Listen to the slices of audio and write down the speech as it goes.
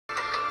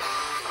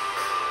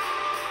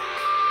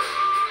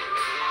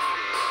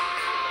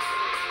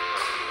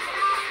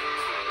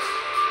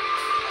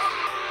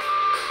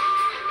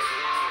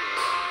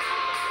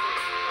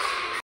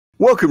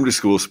Welcome to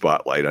School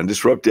Spotlight on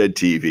DisruptED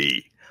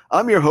TV.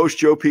 I'm your host,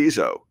 Joe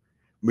Pizzo.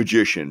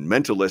 Magician,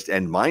 mentalist,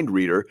 and mind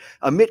reader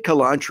Amit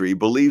Kalantri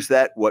believes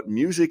that what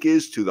music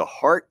is to the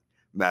heart,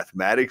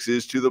 mathematics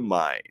is to the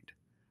mind.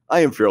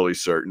 I am fairly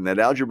certain that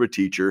algebra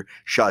teacher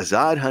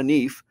Shahzad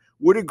Hanif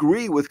would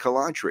agree with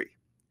Kalantri.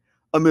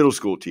 A middle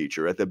school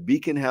teacher at the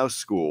Beacon House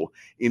School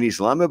in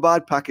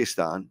Islamabad,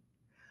 Pakistan,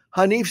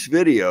 Hanif's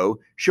video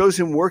shows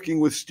him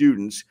working with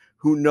students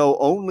who know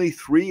only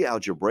 3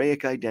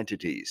 algebraic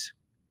identities.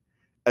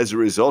 As a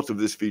result of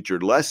this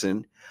featured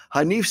lesson,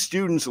 Hanif's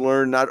students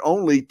learn not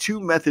only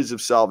 2 methods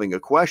of solving a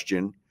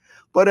question,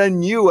 but a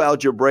new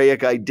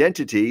algebraic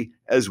identity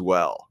as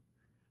well.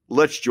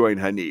 Let's join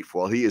Hanif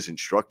while he is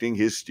instructing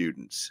his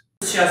students.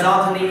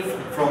 Shahzad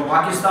Hanif from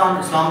Pakistan,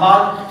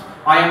 Islamabad.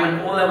 I am an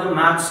O-level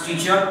maths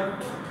teacher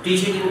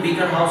teaching in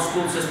Beacon House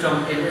school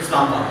system in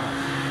Islamabad.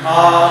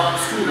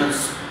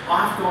 Students,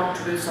 I've got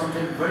to do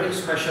something very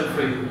special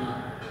for you.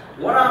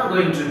 What I'm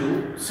going to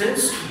do,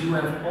 since you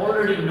have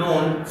already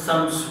known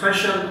some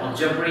special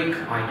algebraic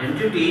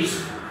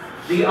identities,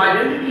 the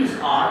identities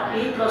are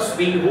a plus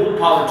b whole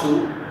power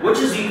 2, which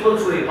is equal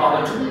to a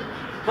power 2,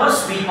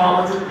 plus b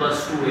power 2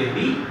 plus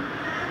 2ab.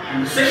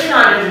 And the second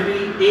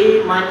identity,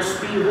 a minus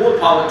b whole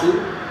power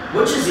 2,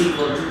 which is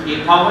equal to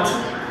a power 2,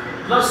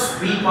 plus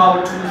b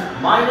power 2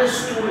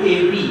 minus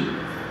 2ab.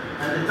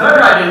 And the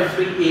third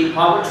identity, a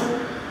power 2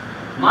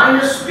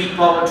 minus b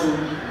power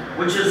 2,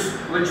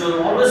 which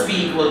will always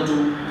be equal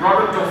to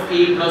product of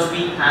a plus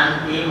b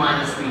and a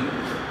minus b.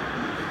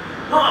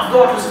 Now I've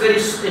got this very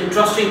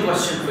interesting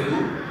question for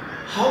you.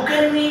 How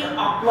can we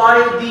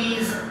apply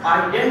these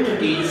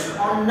identities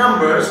on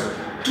numbers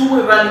to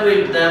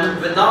evaluate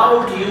them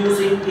without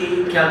using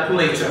a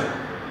calculator?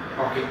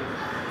 Okay.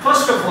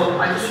 First of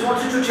all, I just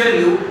wanted to tell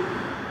you,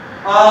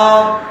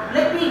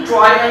 let me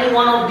try any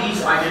one of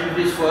these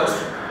identities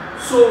first.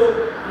 So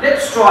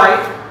let's try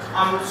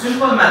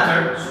simple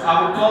method, so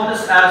I would call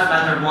this as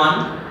method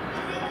 1.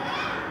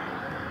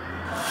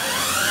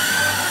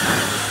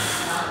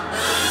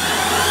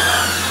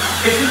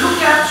 If you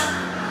look at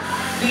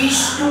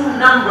these 2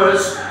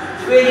 numbers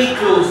very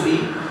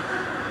closely,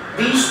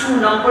 these 2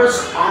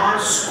 numbers are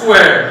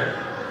squared,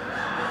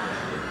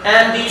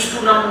 and these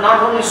 2 numbers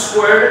not only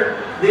squared,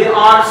 they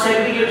are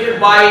segregated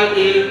by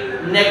a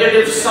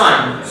negative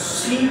sign.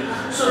 See,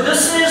 so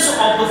this is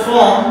of the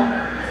form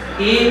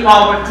a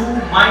power 2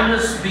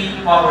 minus b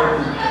power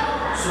 2.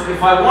 So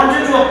if I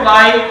wanted to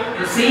apply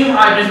the same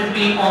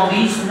identity on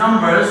these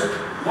numbers,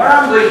 what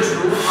I'm going to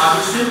do, I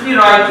will simply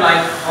write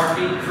like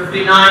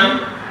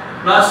 59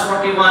 plus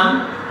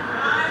 41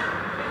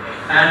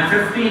 and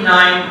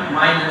 59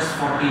 minus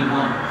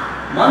 41.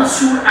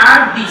 Once you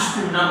add these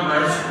 2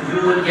 numbers,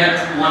 you will get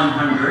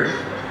 100,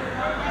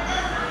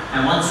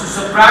 and once you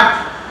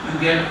subtract, you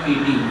get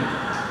 18.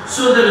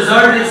 So the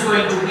result is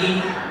going to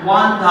be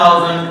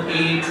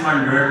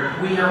 1800.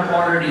 We have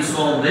already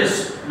solved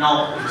this.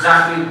 Now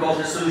exactly got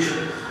the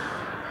solution.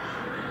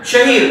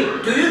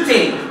 Shahir, do you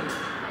think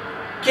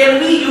can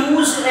we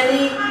use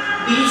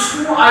these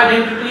 2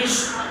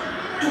 identities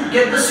to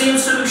get the same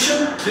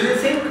solution? Do you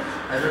think?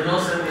 I don't know,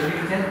 sir. Maybe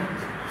you can.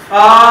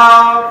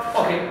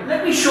 Okay,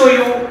 let me show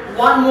you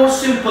one more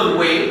simple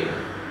way,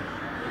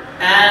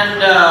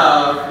 and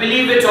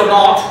believe it or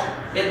not,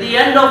 at the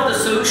end of the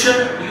solution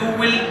you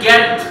will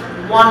get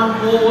one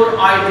more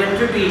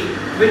identity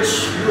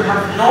which you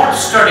have not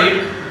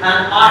studied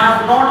and I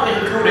have not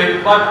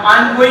included, but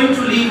I'm going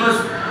to leave a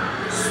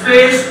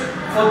space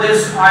for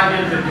this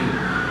identity.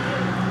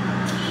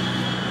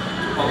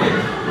 Okay,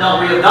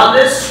 now we have done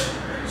this.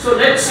 So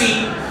let's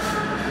see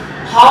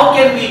how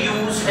can we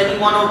use any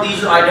one of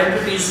these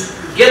identities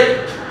to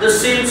get the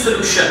same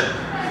solution.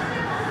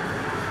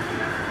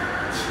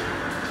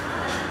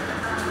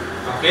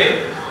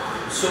 Okay,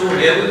 so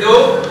here we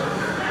go.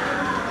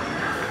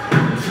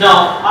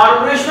 Now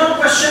our original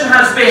question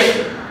has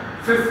been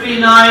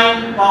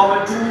 59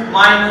 power 2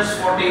 minus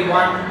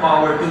 41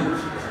 power 2.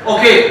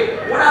 Okay,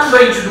 what I'm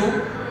going to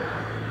do,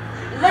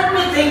 let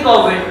me think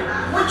of it,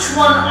 which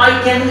one I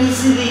can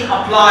easily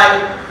apply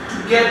to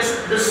get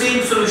the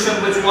same solution,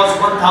 which was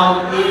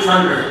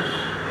 1800.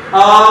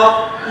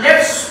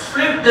 Let's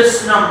flip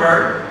this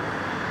number,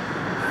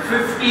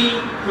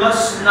 50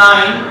 plus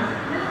 9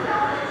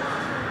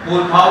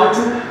 whole power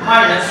 2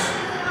 minus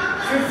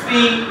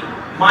 50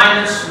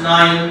 minus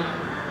 9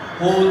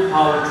 whole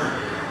power 2.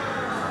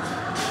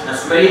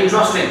 That's very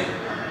interesting.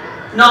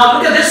 Now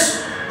look at this.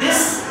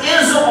 This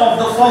is of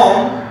the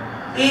form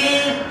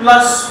a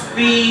plus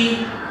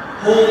b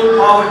whole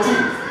power 2.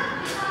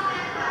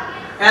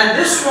 And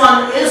this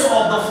one is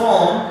of the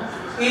form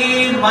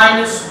a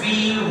minus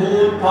b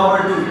whole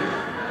power 2.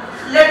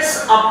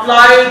 Let's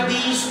apply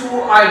these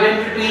 2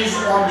 identities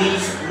on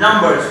these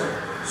numbers.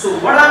 So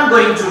what I'm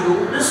going to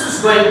do, this is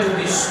going to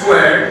be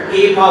squared,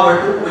 a power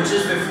 2, which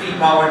is 50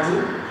 power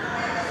 2.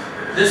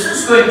 This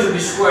is going to be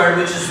squared,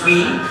 which is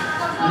b, 9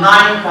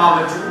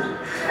 power 2.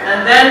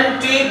 And then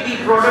take the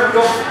product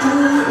of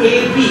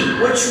 2ab,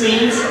 which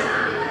means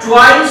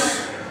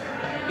twice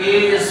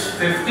a is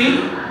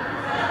 50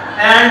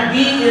 and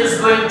B is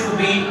going to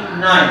be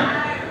 9.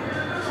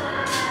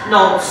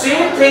 Now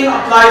same thing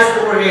applies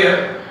over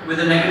here with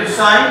a negative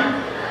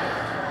sign.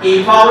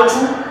 A power 2,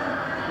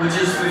 which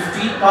is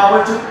 50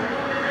 power 2,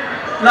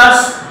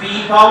 plus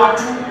B power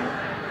 2.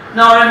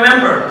 Now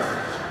remember,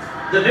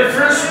 the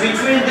difference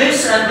between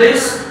this and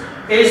this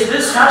is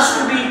this has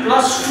to be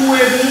plus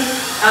 2AB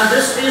and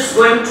this is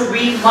going to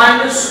be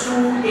minus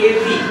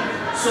 2AB.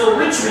 So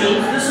which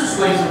means this is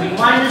going to be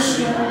minus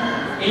 2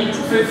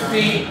 into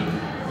 50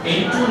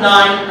 into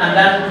 9 and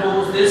then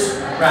close this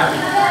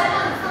bracket.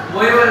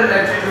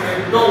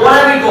 No, what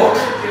have we got?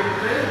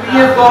 We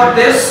have got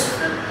this.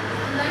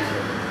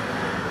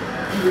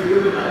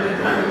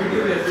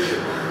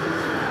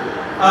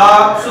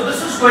 So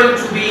this is going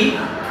to be,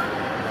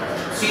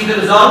 see the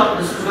result,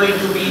 this is going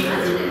to be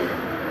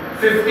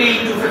 50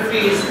 into 50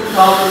 is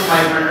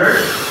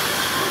 2500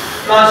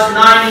 plus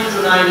 9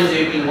 into 9 is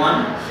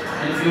 81,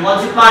 and if you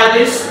multiply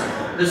this,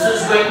 this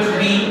is going to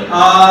be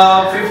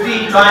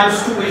 50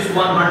 times 2 is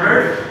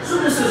 100, so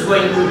this is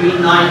going to be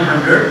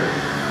 900.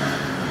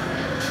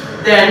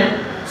 Then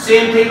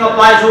same thing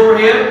applies over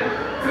here.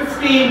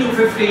 50 into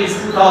 50 is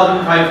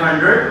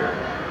 2500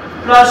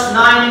 plus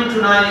 9 into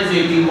 9 is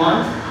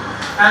 81,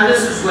 and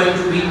this is going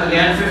to be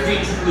again 50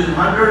 into 2 is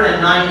 100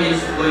 and 9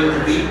 is going to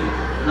be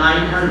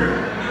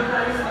 900.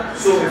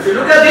 So if you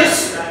look at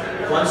this,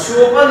 once you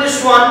open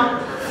this one,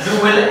 you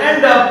will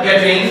end up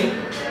getting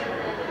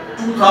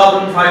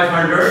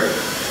 2500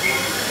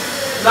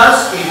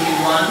 plus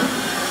 81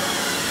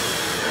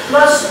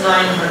 plus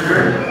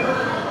 900.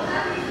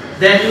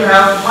 Then you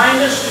have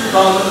minus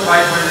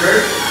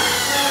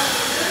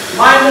 2500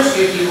 minus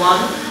 81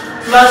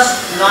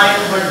 plus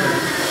 900.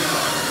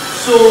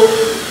 So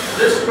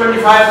this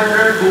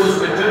 2500 goes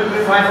with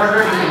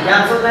 2500. You can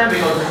cancel them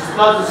because this is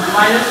plus, this is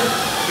minus.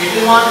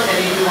 81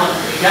 and 81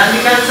 they can be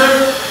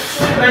cancelled.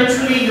 So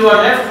eventually you are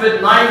left with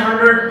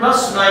 900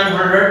 plus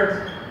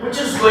 900, which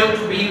is going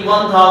to be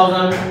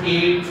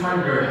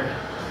 1800.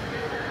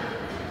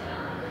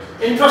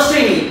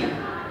 Interestingly,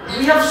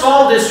 we have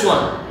solved this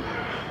one.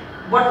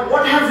 But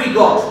what have we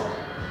got?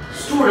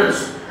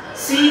 Students,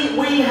 see,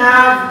 we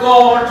have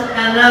got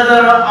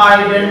another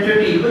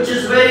identity which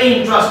is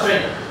very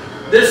interesting.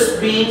 This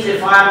means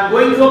if I am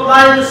going to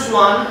apply this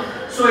one,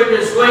 so it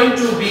is going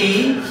to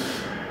be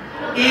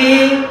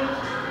A